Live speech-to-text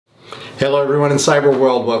Hello everyone in cyber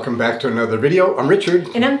world, welcome back to another video. I'm Richard.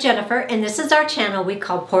 And I'm Jennifer, and this is our channel we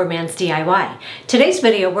call Poor Man's DIY. Today's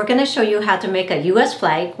video we're going to show you how to make a US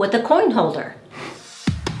flag with a coin holder.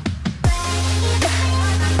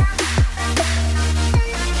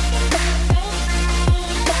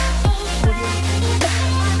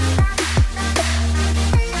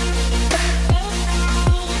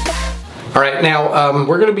 Alright, now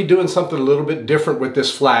we're going to be doing something a little bit different with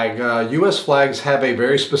this flag. US flags have a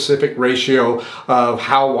very specific ratio of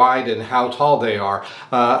how wide and how tall they are.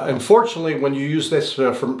 Unfortunately, when you use this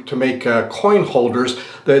to make coin holders,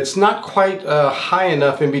 it's not quite high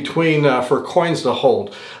enough in between for coins to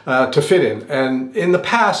hold, to fit in. And in the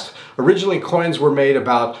past, originally coins were made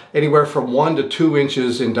about anywhere from 1 to 2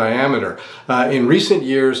 inches in diameter. In recent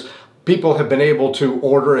years, people have been able to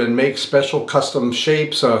order and make special custom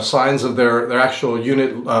shapes, signs of their actual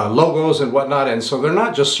unit logos and whatnot, and so they're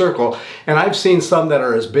not just circle. And I've seen some that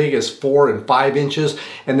are as big as 4 and 5 inches,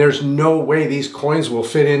 and there's no way these coins will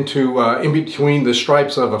fit into in between the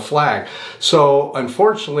stripes of a flag. So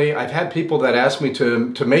unfortunately, I've had people that ask me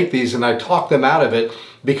to make these, and I talk them out of it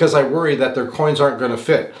because I worry that their coins aren't going to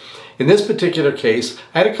fit. In this particular case,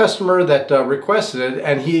 I had a customer that requested it,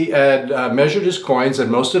 and he had measured his coins, and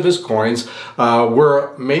most of his coins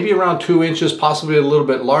were maybe around 2 inches, possibly a little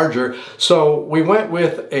bit larger. So we went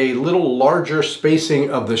with a little larger spacing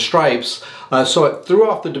of the stripes, so it threw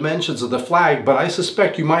off the dimensions of the flag, but I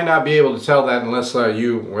suspect you might not be able to tell that unless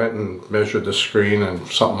you went and measured the screen and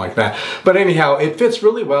something like that. But anyhow, it fits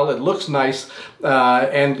really well, it looks nice,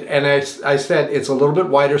 and I said it's a little bit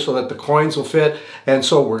wider so that the coins will fit, and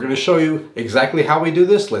so we're going to show you exactly how we do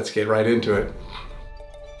this. Let's get right into it.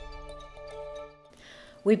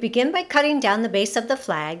 We begin by cutting down the base of the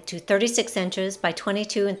flag to 36 inches by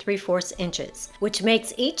 22 3/4 inches, which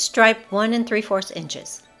makes each stripe 1 3/4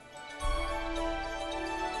 inches.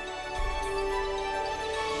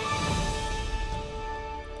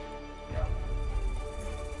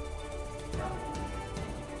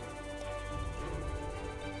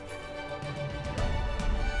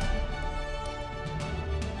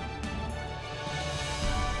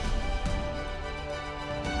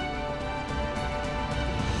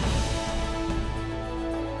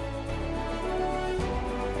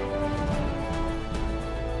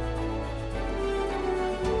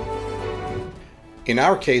 In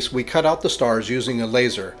our case, we cut out the stars using a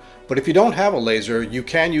laser, but if you don't have a laser, you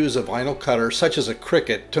can use a vinyl cutter such as a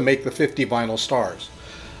Cricut to make the 50 vinyl stars.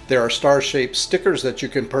 There are star-shaped stickers that you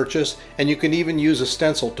can purchase, and you can even use a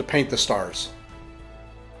stencil to paint the stars.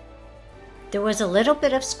 There was a little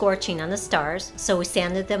bit of scorching on the stars, so we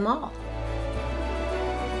sanded them all.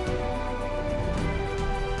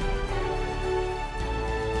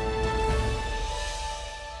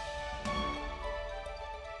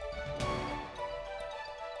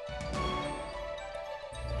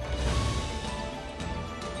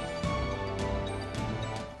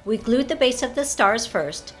 We glued the base of the stars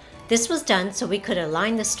first. This was done so we could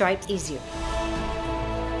align the stripes easier.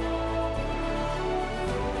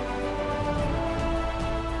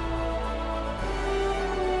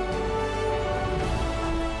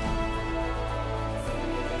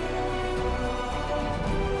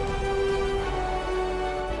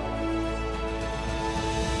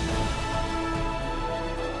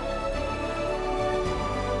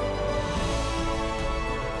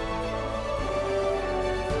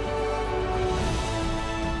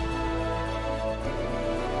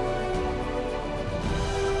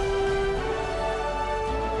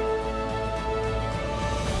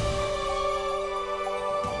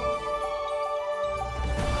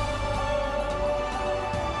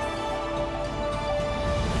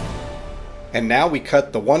 And now we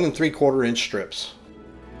cut the 1 3/4 inch strips.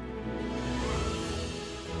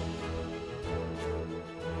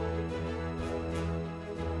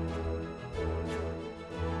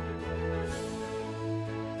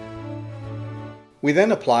 We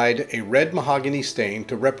then applied a red mahogany stain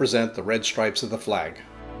to represent the red stripes of the flag.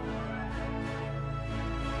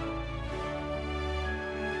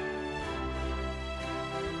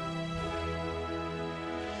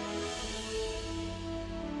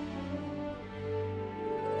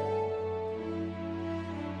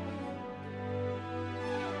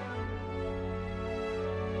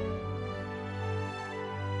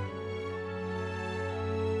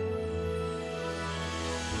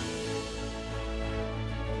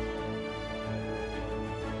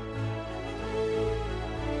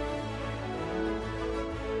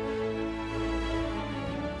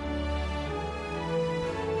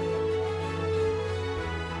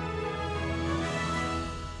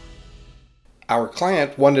 Our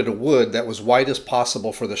client wanted a wood that was white as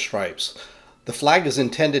possible for the stripes. The flag is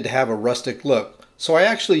intended to have a rustic look, so I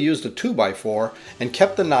actually used a 2x4 and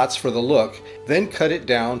kept the knots for the look, then cut it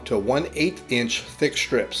down to 1/8 inch thick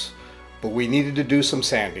strips. But we needed to do some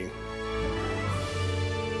sanding.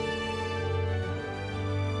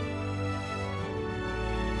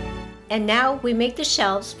 And now we make the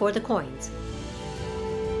shelves for the coins.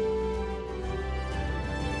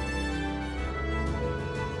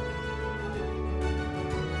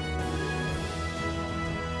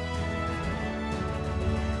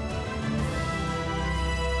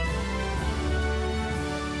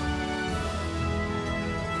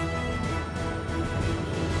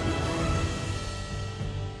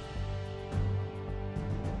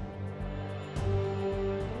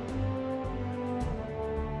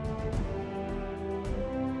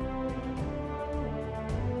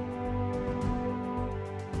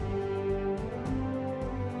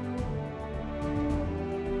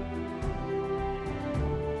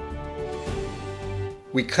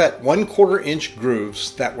 We cut 1/4 inch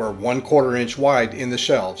grooves that were 1/4 inch wide in the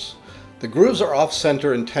shelves. The grooves are off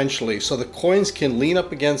center intentionally so the coins can lean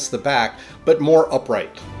up against the back but more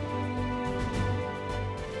upright.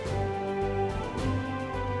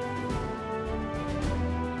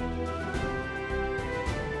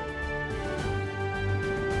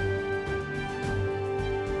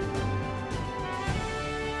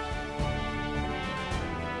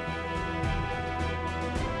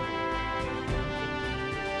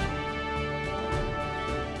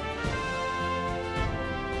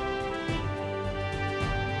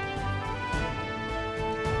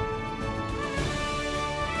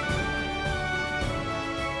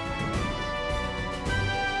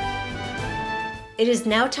 It is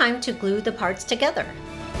now time to glue the parts together.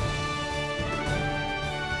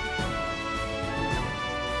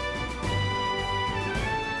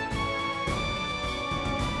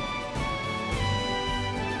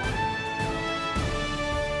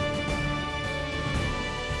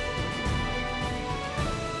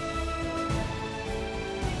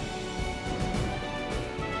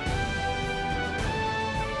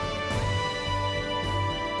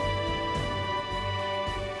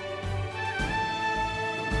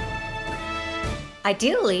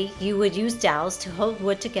 Ideally, you would use dowels to hold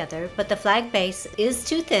wood together, but the flag base is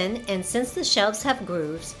too thin, and since the shelves have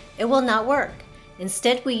grooves, it will not work.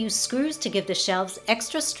 Instead, we use screws to give the shelves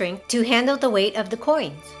extra strength to handle the weight of the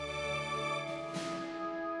coins.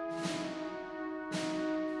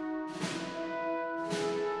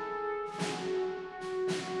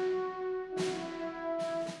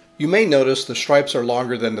 You may notice the stripes are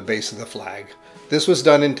longer than the base of the flag. This was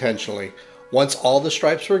done intentionally. Once all the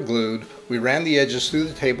stripes were glued, we ran the edges through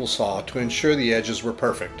the table saw to ensure the edges were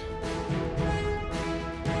perfect.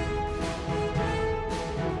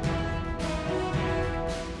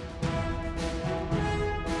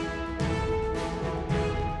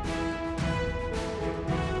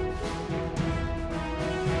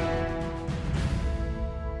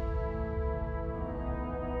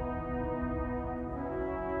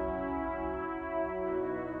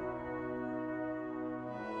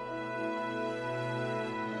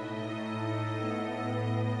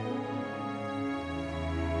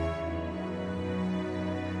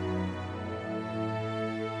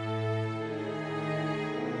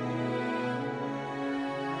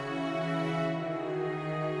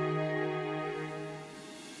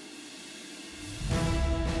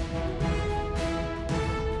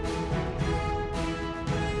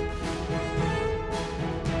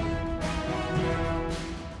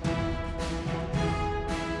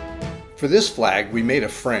 For this flag, we made a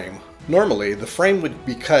frame. Normally, the frame would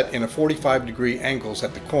be cut in a 45-degree angles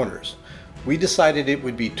at the corners. We decided it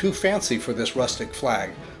would be too fancy for this rustic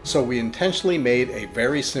flag, so we intentionally made a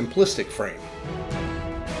very simplistic frame.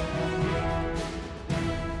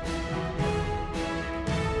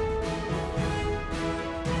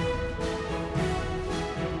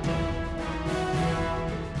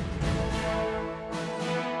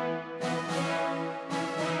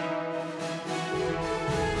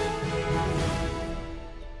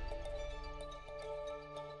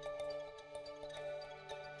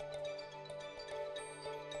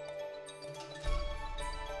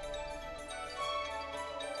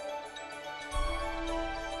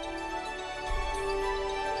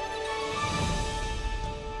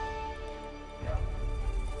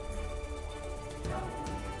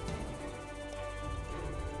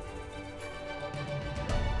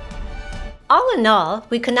 All in all,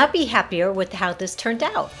 we could not be happier with how this turned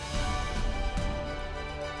out.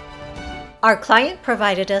 Our client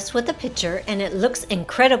provided us with a picture and it looks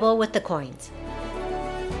incredible with the coins.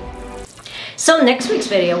 So next week's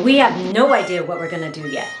video, we have no idea what we're going to do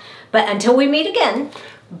yet. But until we meet again,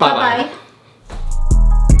 bye-bye.